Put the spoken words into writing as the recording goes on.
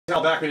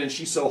Cal Backman and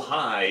She's So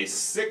High,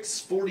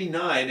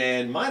 6:49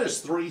 and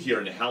 -3 here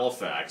in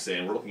Halifax,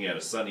 and we're looking at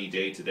a sunny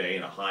day today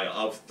and a high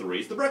of 3.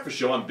 It's the Breakfast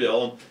Show. I'm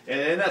Bill,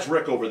 and that's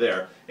Rick over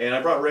there. And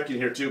I brought Rick in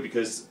here too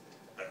because,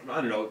 I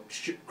don't know,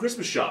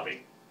 Christmas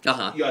shopping.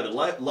 You either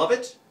love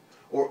it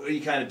or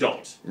you kind of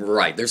don't.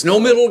 Right. There's no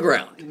middle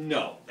ground.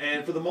 No.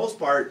 And for the most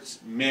part,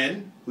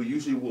 men who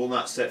usually will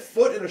not set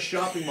foot in a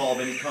shopping mall of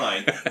any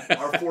kind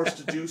are forced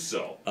to do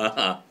so.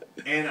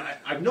 And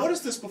I've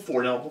noticed this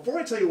before. Now, before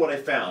I tell you what I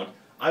found,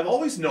 I've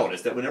always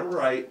noticed that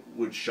whenever I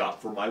would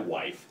shop for my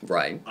wife,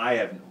 right, I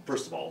have,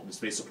 first of all,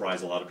 this may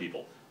surprise a lot of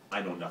people,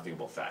 I know nothing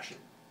about fashion.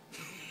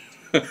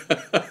 What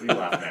are you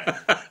laughing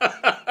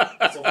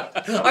at? So,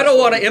 I don't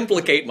want to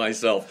implicate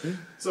myself.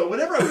 So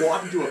whenever I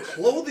walk into a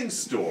clothing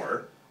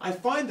store, I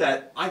find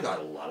that I got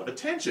a lot of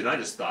attention. I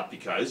just thought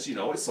because,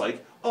 it's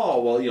like,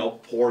 oh, well,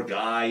 poor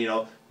guy,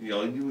 we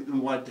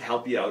wanted to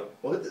help you out.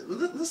 Well,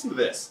 listen to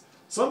this.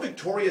 Some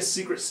Victoria's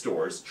Secret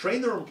stores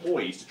train their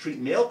employees to treat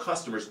male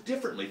customers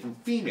differently from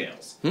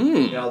females.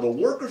 Now, the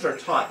workers are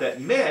taught that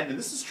men, and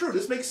this is true,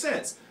 this makes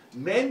sense,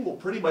 men will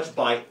pretty much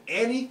buy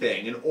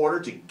anything in order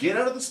to get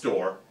out of the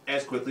store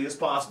as quickly as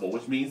possible,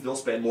 which means they'll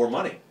spend more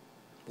money.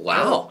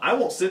 Wow. I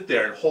won't sit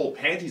there and hold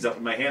panties up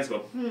in my hands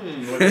going,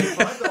 do I pay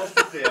 $5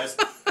 for this?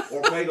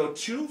 Or can I go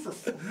 2 for,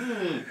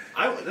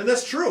 and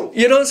that's true.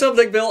 You know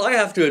something, Bill? I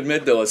have to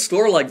admit, though, a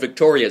store like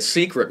Victoria's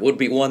Secret would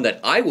be one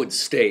that I would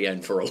stay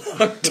in for a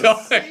long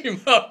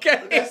time. Okay.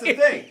 But that's the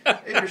thing.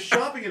 If you're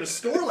shopping in a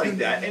store like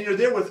that, and you're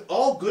there with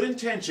all good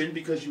intention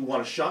because you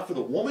want to shop for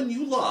the woman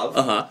you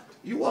love,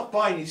 you walk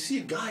by and you see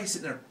a guy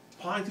sitting there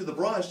pawing through the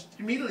bras,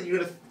 immediately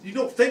you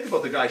don't think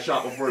about the guy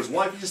shopping for his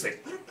wife, you just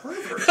think, what a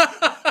pervert.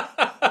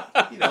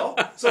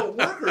 So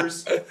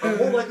workers are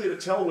more likely to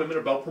tell women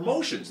about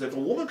promotions. If a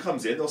woman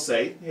comes in, they'll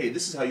say, hey,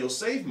 this is how you'll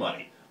save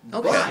money.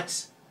 Okay.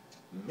 But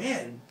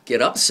men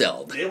get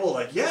upselled. They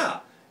will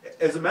yeah.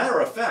 As a matter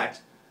of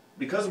fact,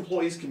 because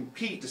employees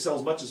compete to sell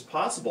as much as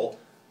possible,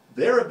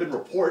 there have been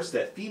reports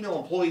that female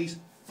employees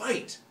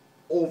fight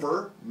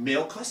over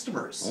male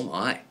customers. Oh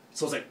my.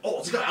 So it's like,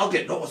 it's a guy, I'll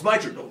get it. No, it's my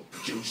turn. No,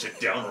 you sit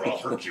down or I'll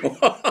hurt you.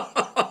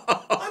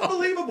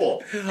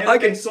 Unbelievable. And I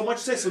get so much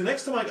sense. So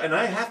next time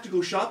I have to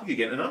go shopping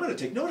again, and I'm going to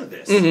take note of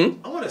this.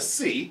 I want to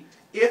see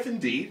if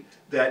indeed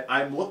that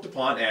I'm looked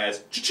upon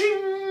as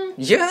cha-ching.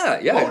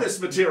 Yeah. Bonus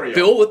material.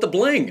 Bill with the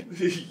bling.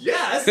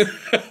 Yes.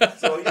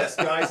 So yes,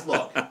 guys,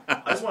 look.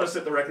 I just want to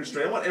set the record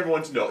straight. I want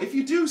everyone to know, if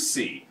you do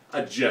see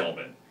a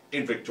gentleman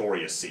in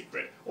Victoria's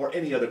Secret or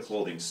any other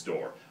clothing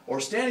store, or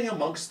standing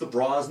amongst the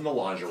bras and the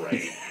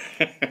lingerie,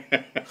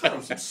 cut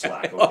him some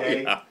slack,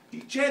 okay?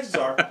 Chances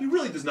are he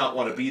really does not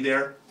want to be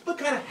there, but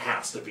kind of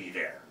has to be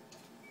there.